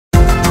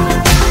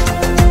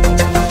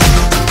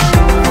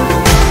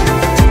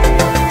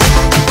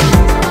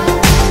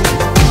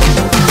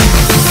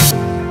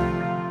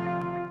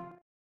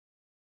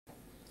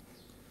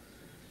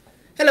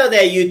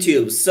there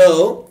YouTube.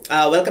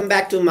 Welcome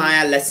back to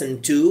Maya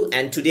lesson 2,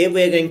 and today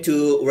we're going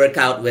to work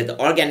out with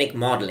organic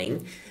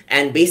modeling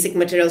and basic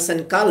materials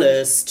and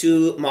colors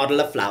to model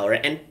a flower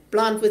and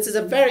plant, which is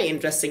a very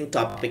interesting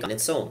topic on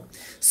its own.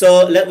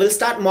 We'll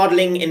start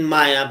modeling in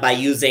Maya by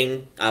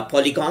using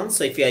polygons.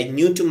 So if you are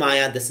new to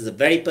Maya, this is a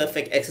very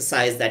perfect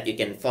exercise that you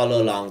can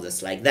follow along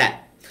just like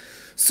that.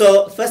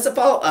 So first of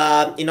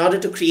all, in order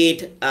to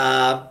create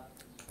an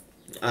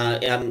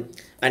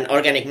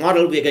organic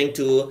model, we're going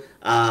to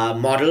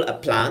model a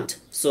plant.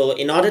 So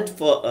in order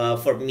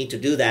for me to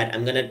do that,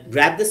 I'm going to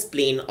grab this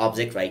plane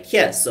object right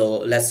here. So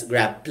let's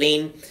grab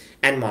plane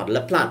and model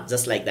a plant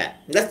just like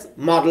that. Let's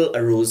model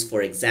a rose,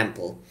 for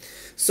example.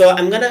 So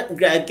I'm going to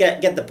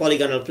get the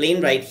polygonal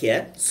plane right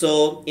here.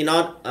 So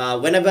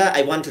whenever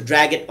I want to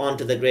drag it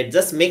onto the grid,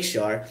 just make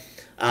sure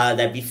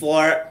that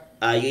before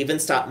you even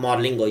start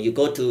modeling, or you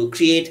go to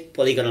create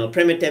polygonal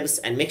primitives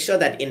and make sure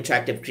that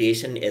interactive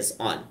creation is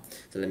on.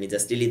 So let me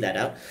just delete that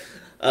out.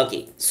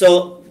 Okay,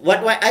 so what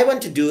I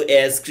want to do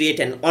is create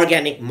an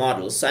organic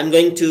model. So I'm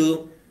going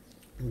to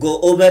go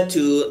over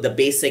to the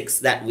basics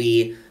that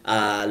we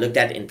looked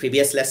at in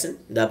previous lesson,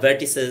 the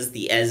vertices,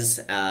 the edges,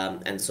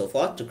 and so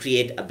forth, to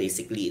create a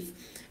basic leaf,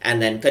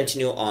 and then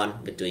continue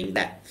on with doing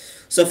that.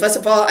 So first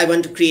of all, I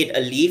want to create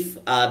a leaf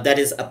that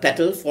is a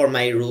petal for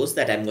my rose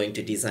that I'm going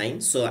to design.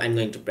 So I'm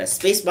going to press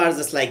spacebar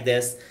just like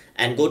this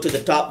and go to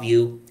the top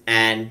view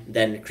and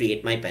then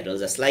create my petal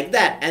just like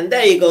that. And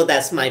there you go,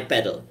 that's my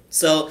petal.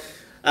 So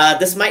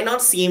this might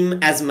not seem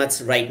as much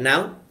right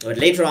now, but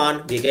later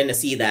on we're going to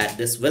see that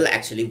this will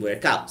actually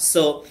work out.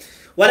 So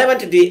what I want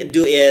to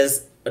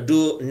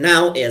do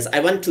now is I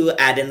want to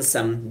add in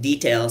some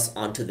details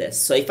onto this.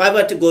 So if I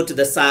were to go to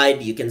the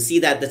side, you can see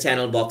that the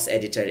channel box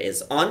editor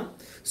is on.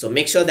 So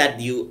make sure that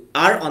you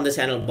are on the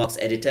channel box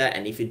editor,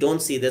 and if you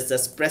don't see this,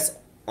 just press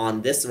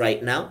on this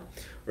right now,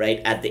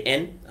 right at the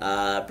end.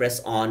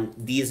 Press on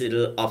these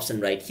little option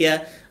right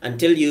here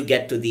until you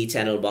get to the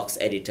channel box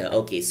editor.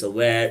 Okay, so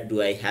where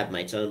do I have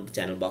my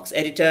channel box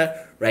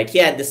editor? Right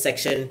here at this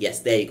section. Yes,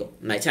 there you go,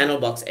 my channel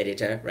box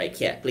editor right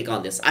here. Click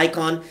on this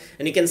icon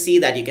and you can see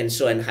that you can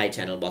show and hide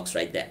channel box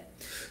right there.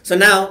 So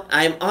now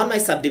I'm on my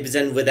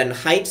subdivision width and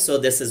height. So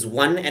this is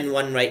 1 and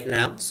 1 right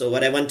now. So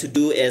what I want to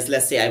do is,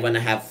 let's say I want to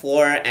have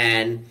 4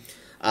 and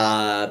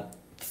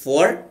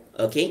 4.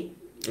 Okay,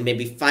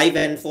 maybe 5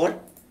 and 4.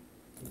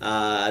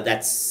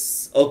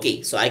 That's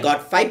okay. So I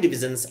got 5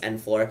 divisions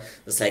and 4,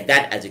 just like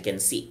that, as you can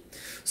see.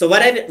 So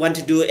what I want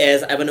to do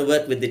is I want to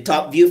work with the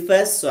top view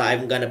first. So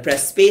I'm going to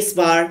press space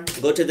bar,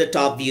 go to the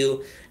top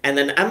view, and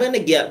then I'm going to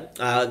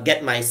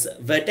get my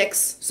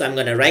vertex. So I'm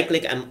going to right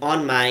click. I'm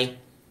on my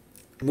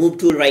move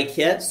tool right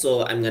here.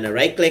 So I'm going to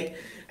right click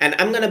and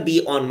I'm going to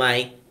be on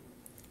my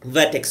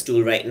vertex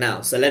tool right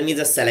now. So let me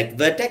just select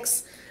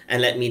vertex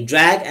and let me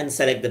drag and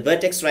select the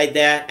vertex right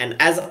there. And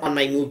as on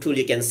my move tool,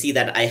 you can see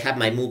that I have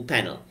my move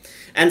panel.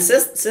 And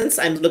since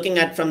I'm looking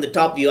at from the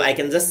top view, I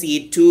can just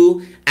see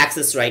 2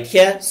 axes right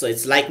here. So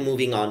it's like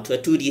moving on to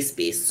a 2D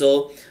space.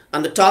 So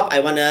on the top, I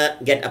want to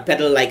get a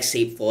petal-like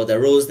shape for the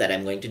rose that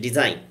I'm going to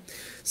design.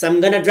 So I'm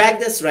going to drag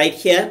this right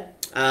here.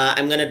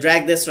 I'm going to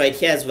drag this right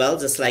here as well,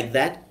 just like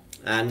that.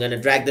 I'm going to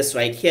drag this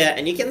right here,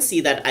 and you can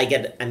see that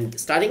I'm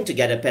starting to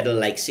get a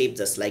petal-like shape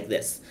just like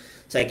this.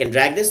 So I can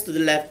drag this to the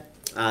left,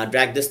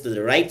 drag this to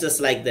the right just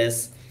like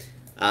this,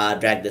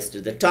 drag this to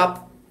the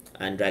top,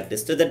 and drag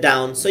this to the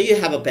down. So you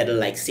have a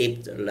petal-like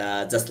shape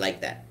just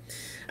like that.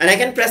 And I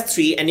can press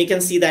 3, and you can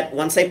see that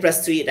once I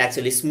press 3, it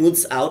actually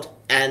smooths out,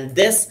 and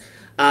this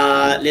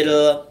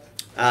little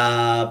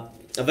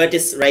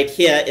vertex right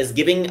here is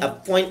giving a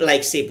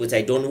point-like shape, which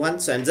I don't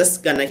want. So I'm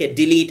just gonna hit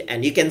delete,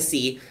 and you can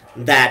see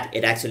that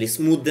it actually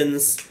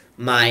smoothens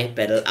my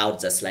petal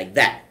out just like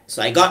that.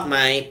 So I got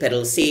my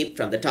petal shape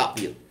from the top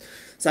view.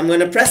 So I'm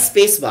going to press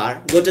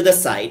spacebar, go to the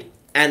side,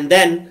 and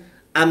then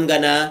I'm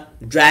gonna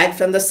drag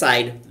from the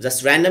side,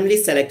 just randomly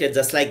select it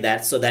just like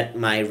that, so that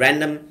my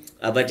random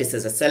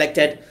vertices are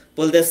selected.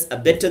 Pull this a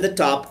bit to the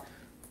top,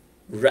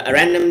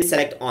 randomly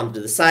select onto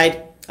the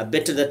side, a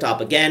bit to the top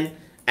again,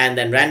 and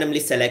then randomly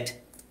select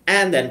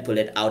and then pull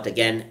it out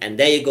again, and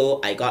there you go,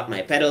 I got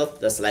my petal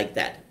just like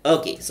that.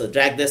 Okay, so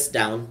drag this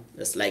down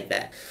just like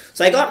that.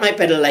 So I got my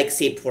petal-like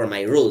shape for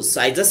my rose.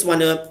 So I just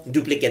want to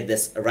duplicate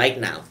this right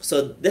now.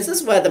 So this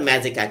is where the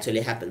magic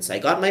actually happens. So I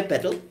got my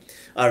petal.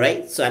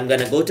 Alright, so I'm going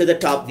to go to the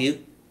top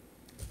view.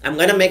 I'm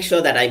going to make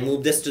sure that I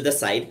move this to the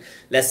side.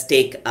 Let's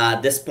take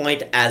this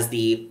point as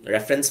the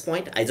reference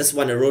point. I just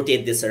want to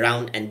rotate this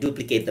around and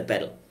duplicate the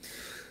petal.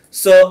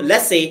 So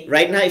let's say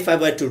right now if I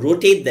were to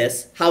rotate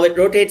this, how it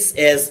rotates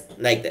is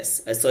like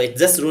this. So it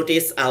just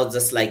rotates out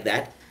just like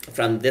that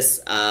from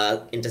this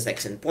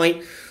intersection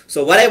point.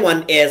 So what I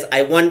want is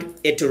I want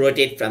it to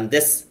rotate from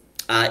this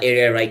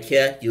area right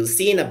here. You'll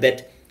see in a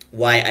bit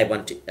why I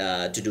want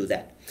to do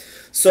that.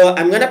 So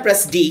I'm going to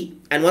press D,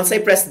 and once I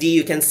press D,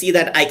 you can see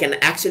that I can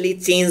actually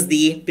change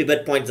the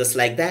pivot point just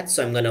like that.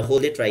 So I'm going to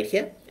hold it right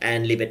here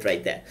and leave it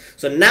right there.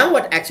 So now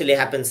what actually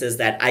happens is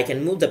that I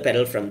can move the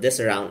petal from this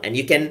around, and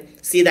you can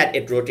see that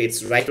it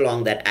rotates right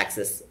along that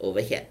axis over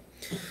here.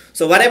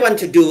 So what I want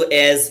to do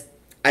is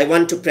I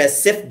want to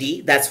press Shift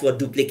D, that's for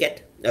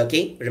duplicate.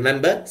 Okay,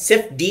 remember,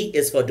 Shift D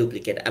is for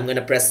duplicate. I'm going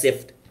to press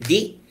Shift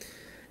D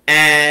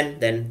and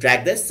then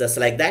drag this just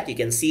like that. You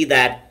can see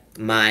that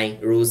my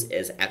rows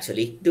is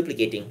actually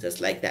duplicating just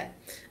like that.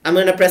 I'm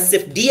going to press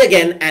Shift D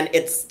again, and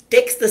it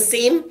takes the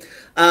same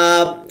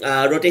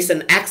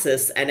rotation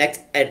axis and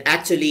it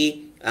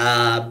actually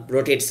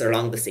rotates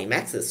along the same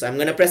axis. So I'm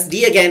going to press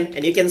D again,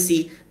 and you can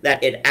see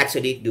that it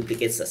actually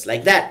duplicates just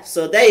like that.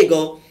 So there you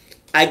go.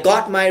 I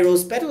got my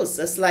rose petals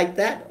just like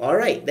that. All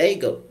right, there you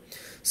go.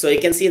 So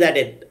you can see that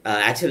it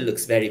actually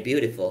looks very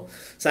beautiful.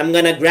 So I'm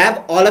going to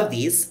grab all of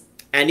these,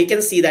 and you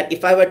can see that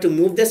if I were to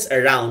move this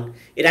around,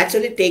 it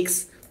actually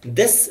takes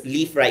this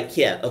leaf right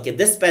here, okay,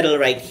 this petal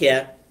right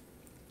here,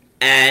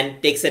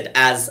 and takes it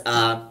as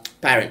a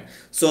parent.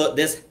 So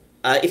this,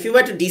 if you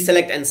were to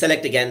deselect and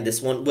select again,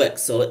 this won't work.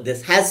 So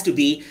this has to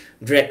be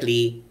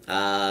directly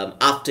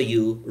after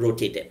you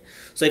rotate it.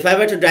 So if I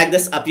were to drag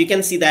this up, you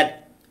can see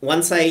that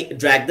once I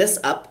drag this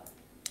up,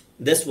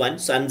 this one,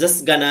 so I'm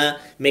just gonna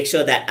make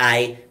sure that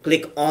I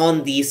click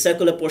on the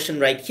circular portion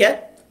right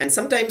here. And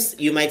sometimes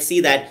you might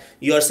see that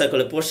your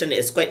circular portion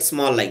is quite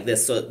small like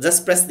this. So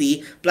just press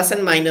the plus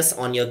and minus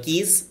on your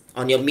keys,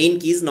 on your main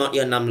keys, not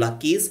your numlock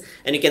keys.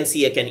 And you can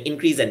see you can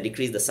increase and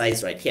decrease the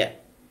size right here.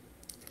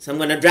 So I'm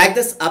going to drag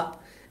this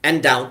up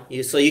and down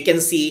so you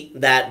can see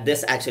that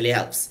this actually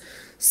helps.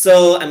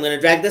 So I'm going to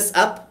drag this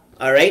up.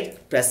 All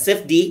right, press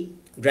Shift D,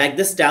 drag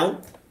this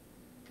down,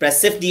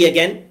 press Shift D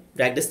again,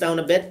 drag this down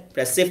a bit,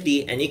 press Shift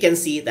D, and you can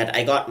see that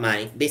I got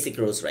my basic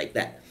rows right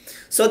there.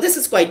 So this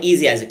is quite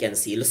easy, as you can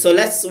see. So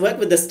let's work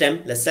with the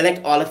stem. Let's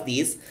select all of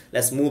these.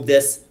 Let's move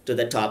this to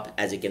the top,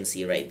 as you can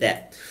see right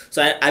there.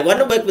 So I want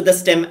to work with the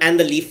stem and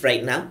the leaf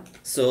right now.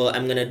 So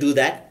I'm going to do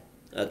that.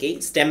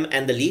 Okay, stem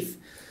and the leaf.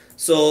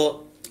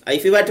 So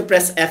if you were to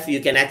press F, you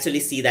can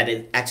actually see that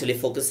it actually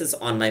focuses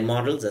on my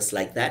model just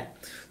like that.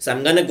 So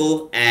I'm going to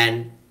go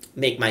and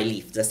make my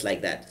leaf just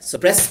like that. So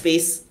press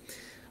space,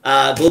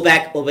 go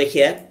back over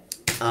here,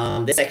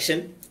 this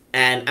section,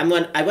 and I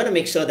want to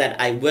make sure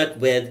that I work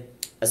with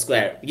a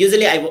square.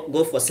 Usually I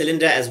go for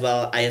cylinder as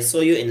well. I show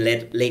you in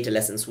later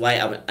lessons why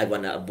I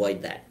want to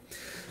avoid that.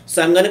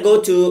 So I'm going to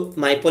go to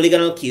my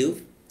polygonal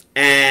cube,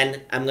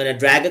 and I'm going to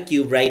drag a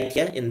cube right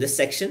here in this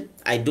section.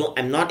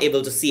 I'm not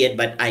able to see it,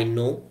 but I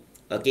know.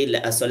 Okay,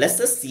 so let's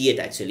just see it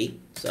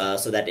actually,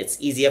 so that it's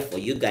easier for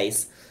you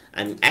guys.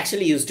 I'm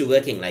actually used to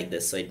working like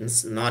this, so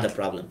it's not a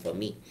problem for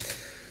me.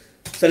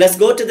 So let's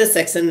go to this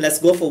section. Let's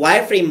go for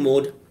wireframe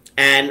mode,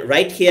 and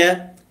right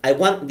here I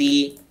want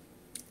the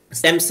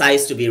stem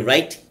size to be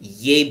right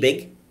yay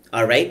big.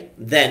 All right,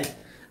 then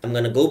I'm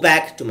gonna go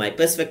back to my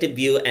perspective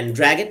view and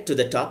drag it to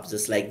the top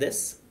just like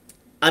this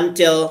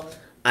until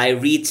I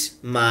reach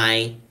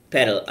my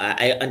petal,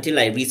 until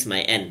I reach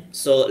my end.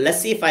 So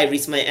let's see if I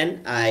reach my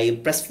end. I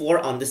press 4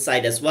 on this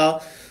side as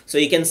well. So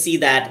you can see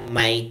that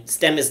my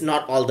stem is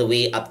not all the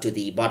way up to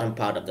the bottom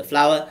part of the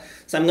flower.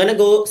 So I'm gonna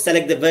go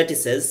select the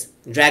vertices,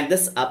 drag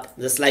this up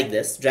just like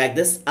this, drag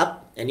this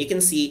up, and you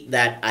can see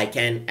that I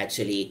can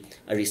actually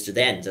reach to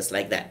the end just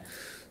like that.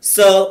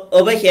 So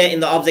over here in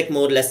the object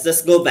mode, let's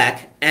just go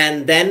back,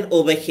 and then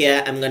over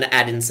here I'm gonna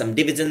add in some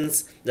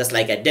divisions just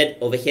like I did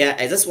over here.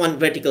 I just want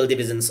vertical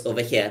divisions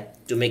over here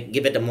to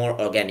give it a more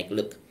organic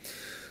look.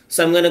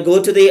 So I'm gonna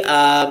go to the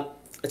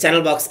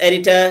channel box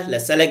editor.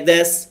 Let's select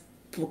this,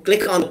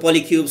 click on the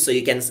polycube so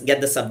you can get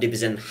the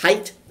subdivision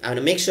height. I'm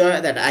gonna make sure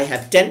that I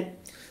have 10,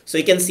 so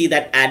you can see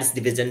that adds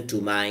division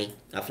to my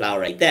flower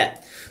right there.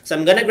 So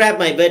I'm gonna grab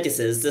my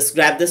vertices, just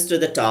grab this to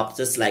the top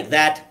just like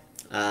that,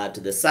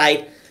 to the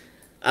side.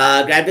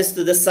 Grab this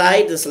to the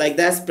side just like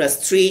that,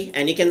 press 3,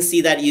 and you can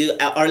see that you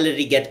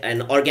already get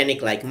an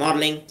organic like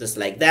modeling just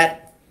like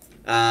that.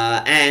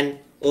 And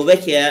over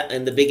here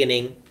in the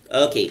beginning,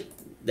 okay,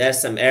 there's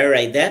some error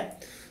right there,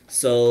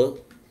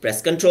 so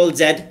press Ctrl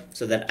Z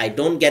so that I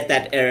don't get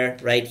that error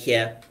right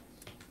here.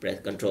 Press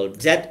Ctrl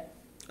Z.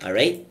 All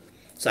right,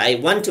 so I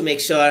want to make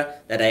sure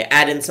that I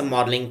add in some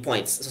modeling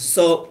points.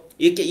 So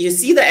you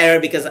see the error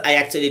because I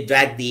actually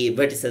dragged the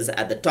vertices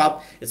at the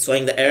top. It's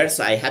showing the error,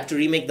 so I have to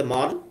remake the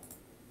model.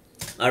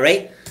 All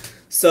right,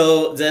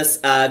 so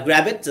just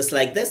grab it just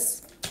like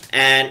this,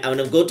 and I'm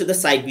going to go to the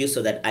side view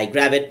so that I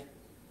grab it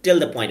till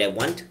the point I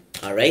want.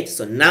 All right,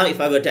 so now if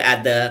I were to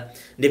add the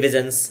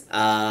divisions,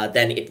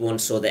 then it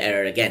won't show the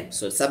error again.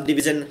 So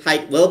subdivision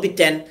height will be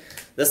 10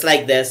 just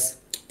like this.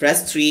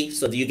 Press 3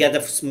 so that you get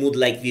the smooth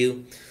like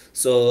view.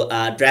 So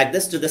drag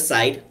this to the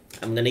side.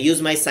 I'm going to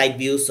use my side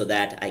view so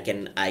that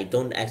I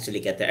don't actually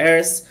get the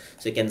errors.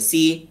 So you can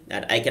see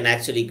that I can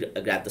actually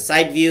grab the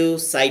side view,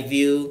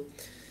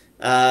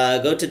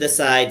 go to the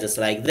side just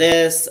like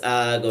this,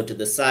 go to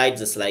the side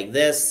just like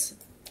this,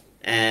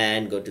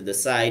 and go to the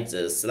side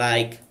just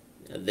like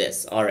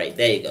this. All right,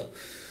 there you go.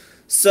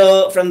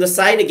 So from the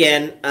side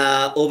again,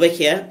 over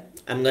here,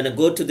 I'm gonna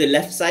go to the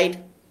left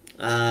side,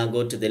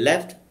 go to the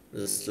left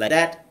just like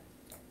that,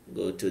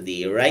 go to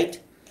the right,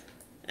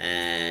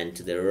 and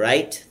to the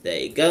right, there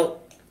you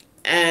go,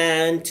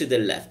 and to the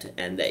left,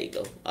 and there you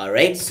go. All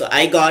right, so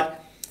I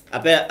got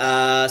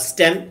a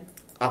stem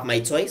of my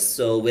choice.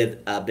 So with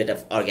a bit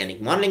of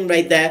organic modeling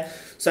right there.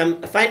 So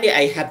finally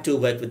I have to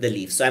work with the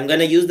leaf. So I'm going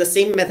to use the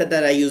same method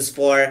that I use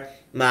for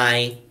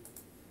my,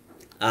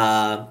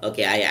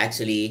 okay, I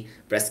actually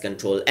press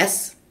Control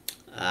S.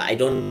 I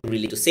don't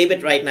really need to save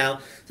it right now.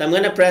 So I'm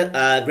going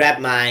to grab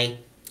my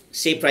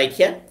shape right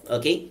here,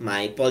 okay,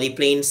 my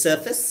polyplane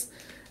surface.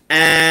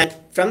 And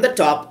from the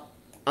top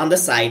on the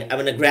side, I'm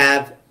going to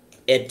grab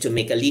it to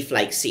make a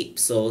leaf-like shape.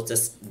 So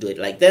just do it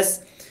like this.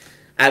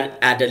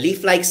 Add a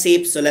leaf-like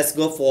shape. So let's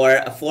go for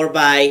a 4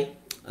 by,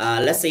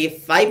 let's say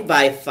 5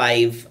 by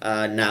 5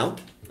 now.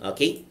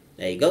 Okay,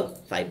 there you go,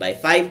 5 by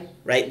 5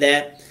 right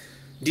there.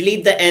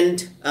 Delete the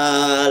end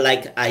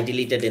like I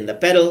deleted in the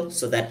pedal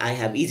so that I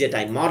have easier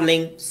time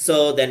modeling.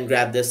 So then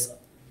grab this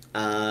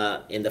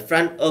in the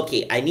front.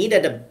 Okay, I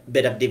needed a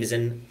bit of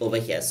division over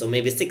here, so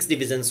maybe 6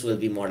 divisions will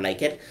be more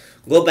like it.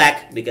 Go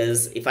back,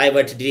 because if I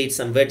were to delete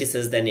some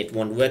vertices, then it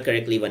won't work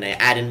correctly when I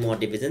add in more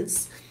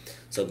divisions.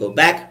 So go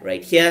back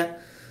right here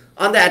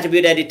on the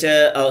attribute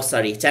editor, oh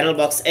sorry, channel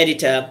box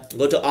editor,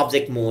 go to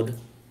object mode,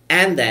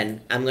 and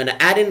then I'm gonna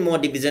add in more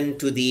division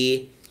to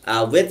the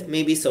width,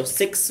 maybe. So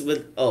 6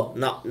 with, oh,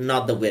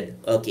 not the width.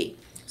 Okay,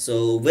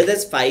 so width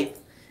is 5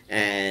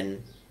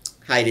 and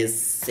height is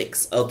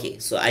 6. Okay,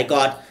 so I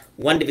got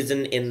 1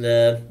 division in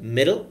the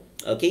middle.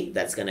 Okay,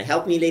 that's gonna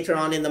help me later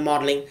on in the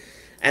modeling.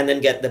 And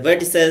then get the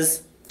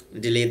vertices,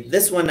 delete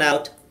this one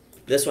out,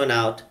 this one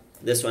out,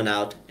 this one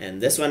out, and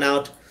this one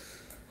out.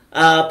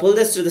 Pull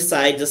this to the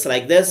side just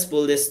like this,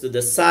 pull this to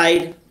the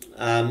side.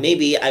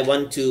 Maybe I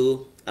want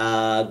to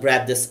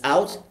grab this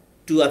out,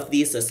 2 of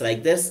these just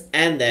like this,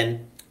 and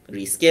then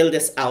rescale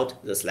this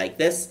out just like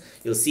this.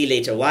 You'll see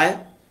later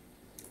why.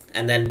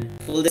 And then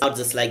pull this out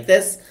just like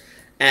this,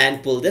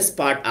 and pull this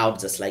part out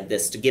just like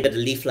this to give it a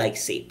leaf-like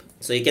shape.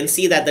 So you can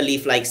see that the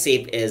leaf-like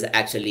shape is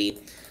actually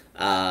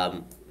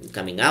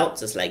coming out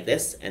just like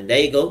this, and there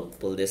you go.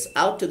 Pull this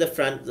out to the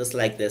front just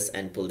like this,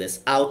 and pull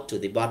this out to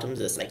the bottom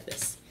just like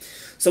this.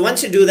 So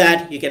once you do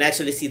that, you can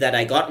actually see that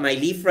I got my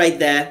leaf right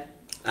there,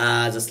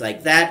 just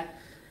like that.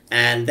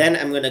 And then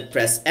I'm going to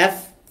press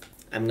F.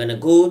 I'm going to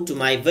go to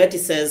my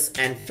vertices,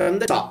 and from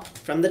the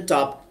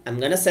top, I'm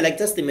going to select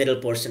just the middle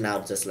portion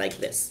out just like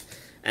this.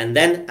 And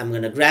then I'm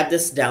going to grab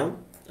this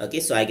down. Okay,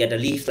 so I get a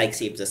leaf-like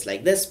shape just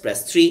like this.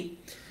 Press 3.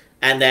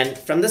 And then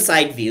from the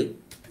side view,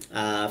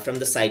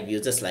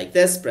 just like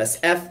this, press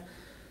F.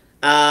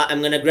 I'm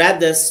going to grab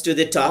this to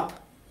the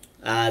top,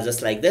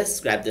 just like this.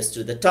 Grab this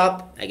to the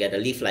top. I get a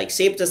leaf-like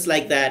shape just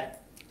like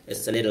that.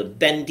 It's a little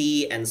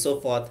bendy and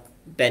so forth,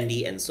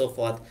 bendy and so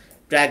forth.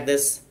 Drag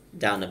this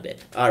down a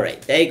bit. All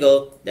right, there you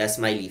go. That's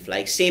my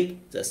leaf-like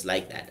shape, just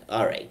like that.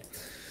 All right.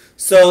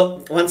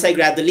 So once I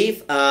grab the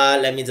leaf,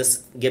 let me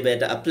just give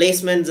it a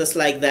placement just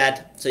like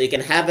that. So you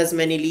can have as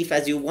many leaf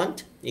as you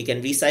want. You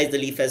can resize the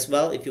leaf as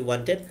well if you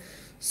want it.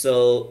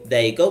 So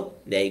there you go.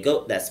 There you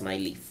go. That's my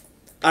leaf.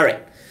 All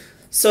right.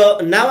 So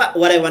now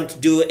what I want to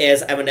do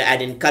is I want to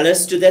add in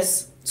colors to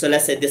this. So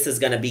let's say this is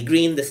going to be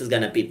green. This is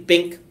going to be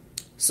pink.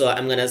 So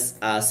I'm going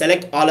to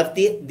select all of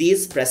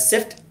these, press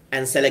Shift,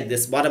 and select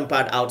this bottom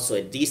part out so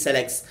it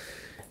deselects.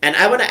 And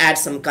I want to add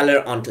some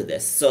color onto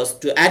this. So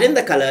to add in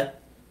the color,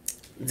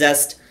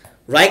 just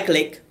right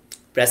click,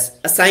 press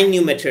Assign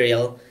New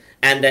Material.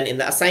 And then in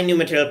the Assign New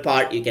Material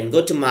part, you can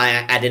go to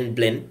Maya, add in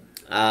Blend.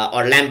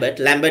 Or Lambert.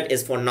 Lambert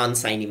is for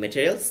non-shiny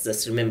materials.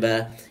 Just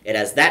remember it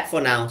as that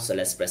for now. So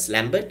let's press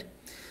Lambert.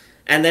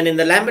 And then in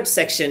the Lambert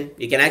section,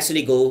 you can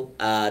actually go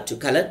to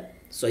color.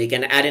 So you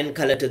can add in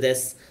color to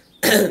this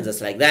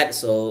just like that.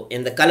 So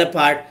in the color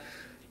part,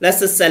 let's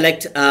just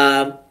select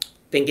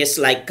pinkish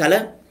like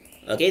color.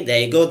 Okay, there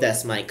you go.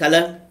 That's my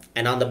color.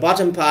 And on the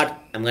bottom part,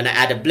 I'm going to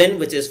add a blend,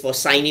 which is for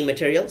shiny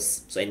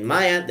materials. So in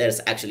Maya, there's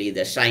actually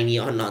the shiny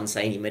or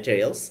non-shiny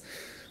materials.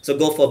 So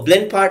go for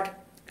blend part.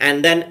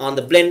 And then on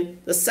the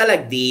blend, just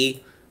select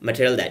the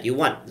material that you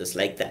want, just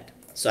like that.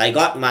 So I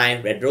got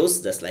my red rose,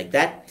 just like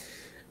that.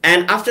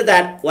 And after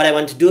that, what I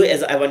want to do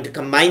is I want to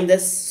combine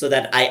this so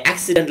that I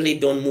accidentally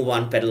don't move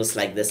on petals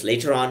like this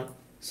later on.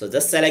 So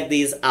just select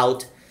these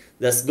out.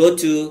 Just go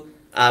to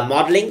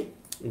modeling,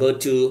 go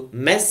to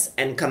mesh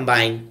and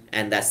combine,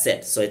 and that's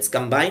it. So it's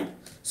combined.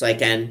 So I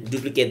can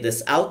duplicate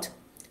this out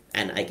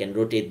and I can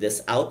rotate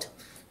this out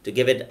to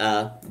give it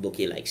a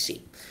bouquet-like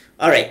shape.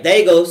 Alright, there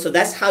you go. So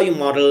that's how you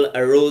model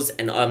a rose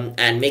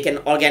and make an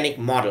organic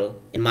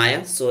model in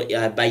Maya. So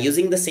by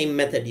using the same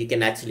method, you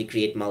can actually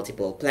create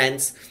multiple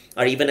plants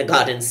or even a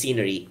garden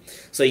scenery.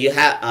 So you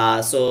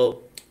have,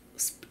 so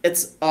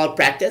it's all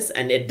practice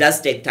and it does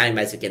take time,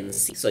 as you can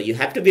see. So you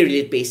have to be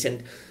really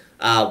patient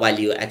while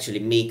you actually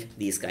make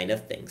these kind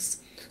of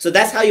things. So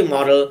that's how you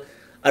model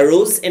a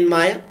rose in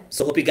Maya.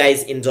 So hope you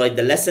guys enjoyed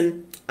the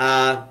lesson.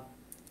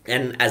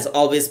 And as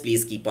always,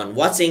 please keep on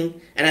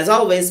watching. And as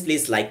always,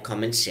 please like,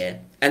 comment,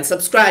 share, and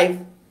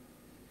subscribe.